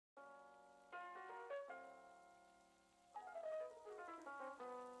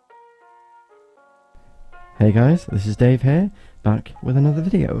Hey guys, this is Dave here, back with another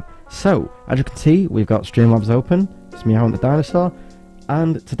video. So, as you can see, we've got Streamlabs open. It's Meow and the Dinosaur,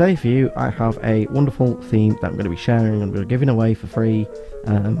 and today for you I have a wonderful theme that I'm going to be sharing and we're giving away for free.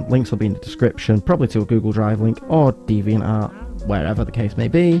 Links will be in the description, probably to a Google Drive link or DeviantArt, wherever the case may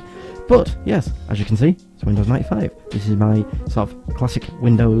be. But yes, as you can see, it's Windows 95. This is my sort of classic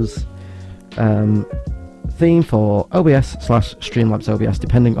Windows theme for OBS/Streamlabs OBS,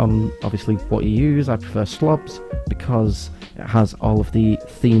 depending on obviously what you use. I prefer slobs because it has all of the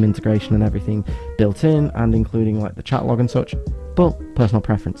theme integration and everything built in, and including like the chat log and such, but personal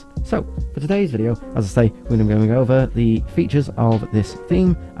preference. So for today's video, as I say, we're going to be going over the features of this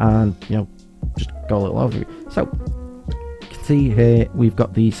theme and, you know, just go a little overview. So you can see here we've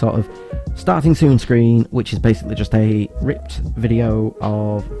got the sort of starting soon screen, which is basically just a ripped video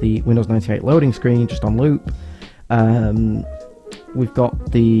of the Windows 98 loading screen just on loop. We've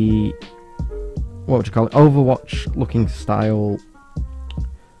got the, what would you call it, Overwatch looking style,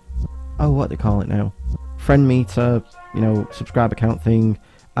 what do they call it now, friend meter, you know, subscriber count thing,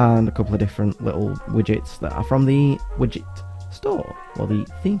 and a couple of different little widgets that are from the widget store, or the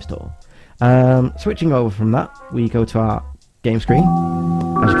theme store. Switching over from that, we go to our game screen.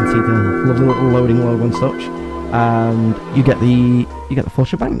 As you can see, the lovely little loading logo and such, and you get the full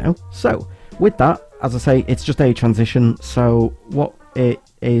shebang now. So with that, as I say, it's just a transition. So what it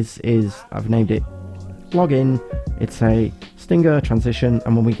is I've named it login. It's a stinger transition,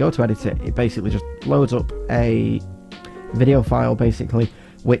 and when we go to edit it, it basically just loads up a video file, basically,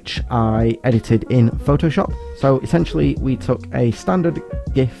 which I edited in Photoshop. So essentially, we took a standard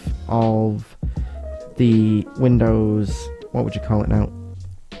GIF of the Windows, what would you call it now?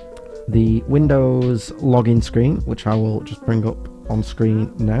 The Windows login screen, which I will just bring up on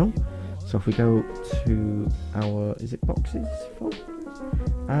screen now. So if we go to our, is it boxes?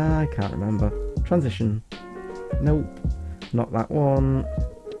 I can't remember. Transition. Nope, not that one.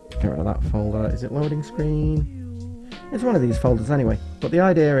 Get rid of that folder. Is it loading screen? It's one of these folders anyway. But the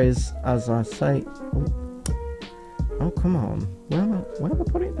idea is, as I say, oh come on, where am I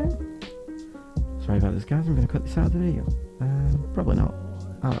putting it down? Sorry about this, guys. I'm going to cut this out of the video. Probably not.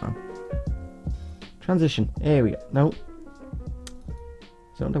 I don't know. Transition. Here we go. No. Is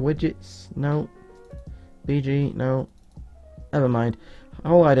it under widgets? No. BG? No. Never mind. The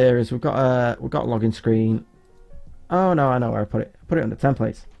whole idea is we've got a login screen. Oh no, I know where I put it. I put it under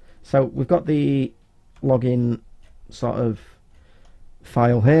templates. So we've got the login sort of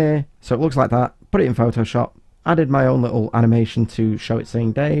file here. So it looks like that. Put it in Photoshop. Added my own little animation to show it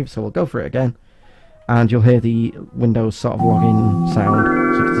saying Dave. So we'll go for it again. And you'll hear the Windows sort of login sound.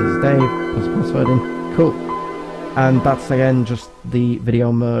 So you can see it's Dave, plus password in. Cool. And that's again just the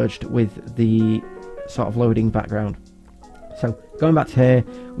video merged with the sort of loading background. So going back to here,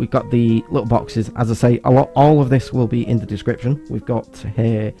 we've got the little boxes. As I say, all of this will be in the description. We've got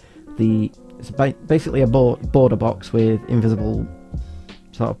here it's basically a border box with invisible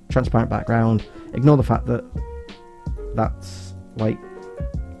sort of transparent background. Ignore the fact that that's like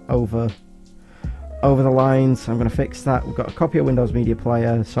over the lines. I'm going to fix that. We've got a copy of Windows Media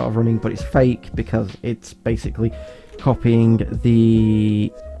Player sort of running, but it's fake because it's basically pretty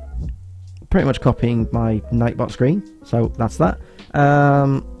much copying my Nightbot screen. So that's that.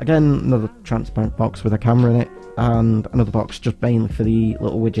 Again, another transparent box with a camera in it, and another box just mainly for the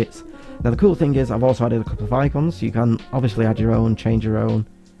little widgets. Now the cool thing is I've also added a couple of icons. You can obviously add your own, change your own,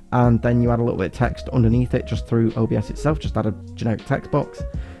 and then you add a little bit of text underneath it just through OBS itself. Just add a generic text box.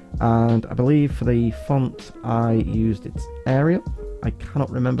 And I believe for the font I used it's Arial. I cannot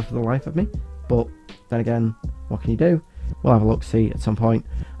remember for the life of me, but then again, what can you do? We'll have a look, see at some point.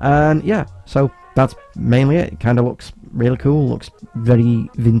 And yeah, so that's mainly it. It kind of looks really cool, looks very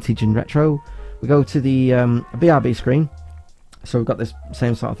vintage and retro. We go to the BRB screen. So we've got this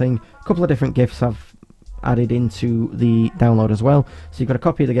same sort of thing. A couple of different GIFs I've added into the download as well. So you've got a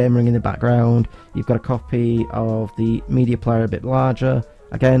copy of the game running in the background. You've got a copy of the media player a bit larger.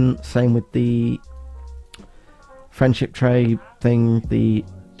 Again, same with the friendship tray thing, the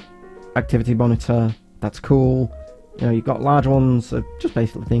activity monitor. That's cool. You know, you've got large ones, just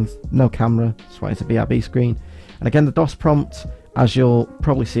basically things. No camera, that's why it's a BRB screen. And again, the DOS prompt, as you'll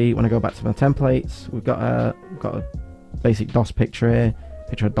probably see when I go back to my templates, we've got a basic DOS picture here,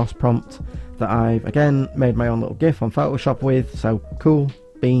 picture of DOS prompt that I've again made my own little GIF on Photoshop with. So cool,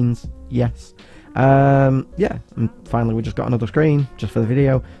 beans, yes. Yeah, and finally we just got another screen just for the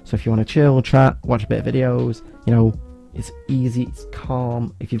video. So if you want to chill, chat, watch a bit of videos, you know, it's easy, it's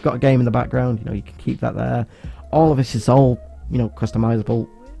calm. If you've got a game in the background, you know, you can keep that there. All of this is all, you know, customizable,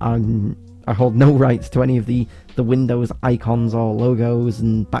 and I hold no rights to any of the Windows icons or logos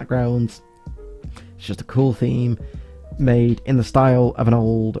and backgrounds. It's just a cool theme made in the style of an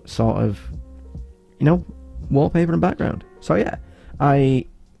old sort of, you know, wallpaper and background. So yeah, I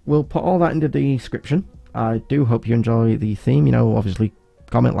will put all that in the description. I do hope you enjoy the theme. You know, obviously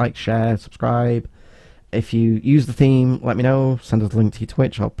comment, like, share, subscribe. If you use the theme, let me know. Send us a link to your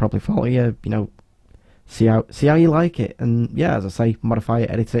Twitch. I'll probably follow you. You know, see how you like it. And yeah, as I say, modify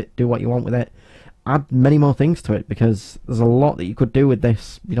it, edit it, do what you want with it. Add many more things to it, because there's a lot that you could do with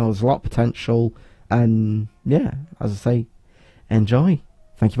this. You know, there's a lot of potential. And yeah, as I say, enjoy.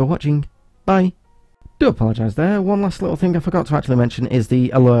 Thank you for watching. Bye. Do apologise there. One last little thing I forgot to actually mention is the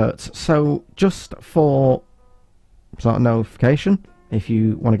alerts. So just for sort of notification, if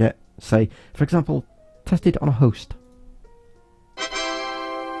you want to get, say, for example, tested on a host.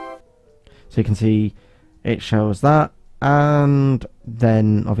 So you can see it shows that, and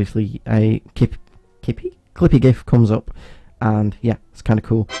then obviously a clippy GIF comes up, and yeah, it's kind of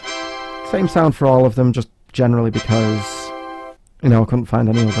cool. Same sound for all of them, just generally because, you know, I couldn't find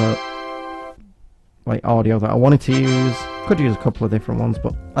any other like audio that I wanted to use. Could use a couple of different ones,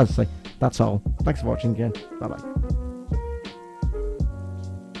 but as I say, that's all. Thanks for watching again. Bye bye.